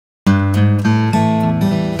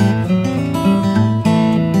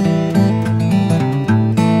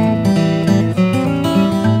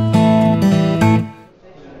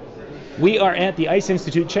are at the Ice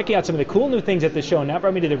Institute checking out some of the cool new things at the show, and that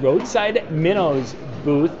brought me to the Roadside Minnows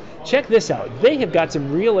booth. Check this out. They have got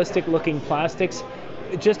some realistic looking plastics,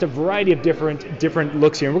 just a variety of different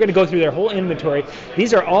looks here. And we're going to go through their whole inventory.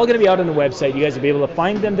 These are all going to be out on the website. You guys will be able to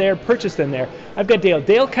find them there, purchase them there. I've got Dale.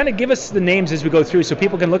 Dale, kind of give us the names as we go through so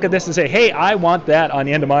people can look at this and say, hey, I want that on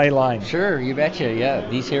the end of my line. Sure, you betcha, yeah.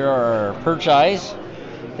 These here are our Perch Eyes.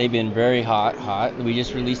 They've been very hot. We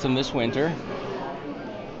just released them this winter.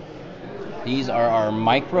 These are our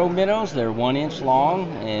micro minnows. They're 1 inch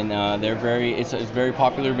long, and it's a very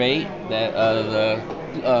popular bait that the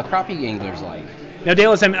crappie anglers like. Now,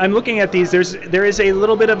 Dale, as I'm looking at these, there is a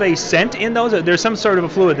little bit of a scent in those. There's some sort of a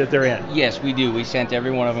fluid that they're in. Yes, we do. We scent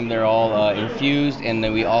every one of them. They're all infused, and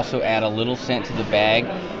then we also add a little scent to the bag,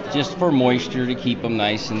 just for moisture to keep them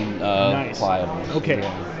nice and pliable. Okay.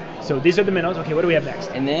 Yeah. So these are the minnows. Okay, what do we have next?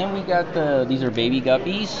 And then we got these are baby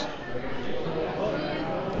guppies.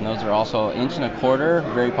 And those are also 1 1/4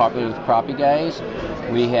 inch, very popular with crappie guys.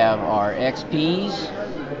 We have our XPs,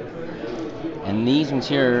 and these ones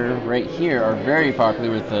here, right here, are very popular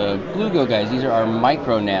with the bluegill guys. These are our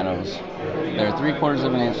micro nanos. They're 3/4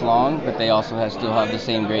 of an inch long, but they also still have the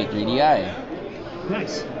same great 3D eye.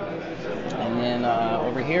 Nice. And then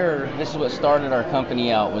over here, this is what started our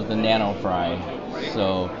company out, was the nano fry.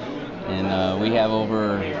 So. And we have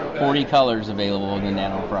over 40 colors available in the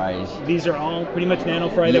nano fries. These are all pretty much nano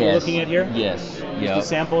fry that we're looking at here? Yes. Just a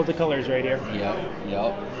sample of the colors right here.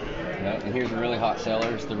 Yep. And here's a really hot seller.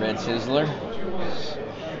 It's the red sizzler.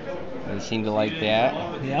 They seem to like that.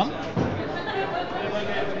 Yeah.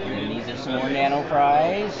 And these are some more nano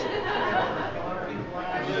fries.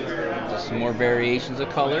 Just some more variations of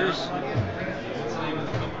colors.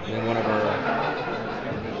 And then one of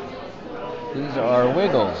these are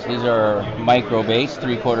wiggles. These are micro baits,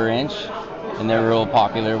 3/4 inch, and they're real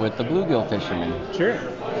popular with the bluegill fishermen. Sure.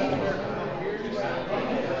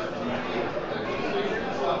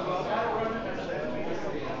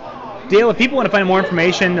 Dale, if people want to find more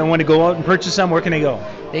information and want to go out and purchase some, where can they go?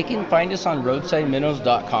 They can find us on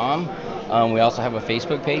roadsideminnows.com. We also have a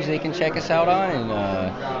Facebook page they can check us out on,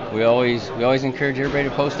 and we always encourage everybody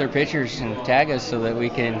to post their pictures and tag us so that we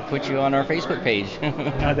can put you on our Facebook page.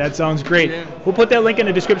 That sounds great. We'll put that link in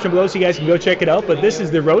the description below so you guys can go check it out. But this is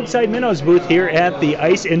the Roadside Minnows booth here at the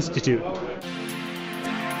Ice Institute.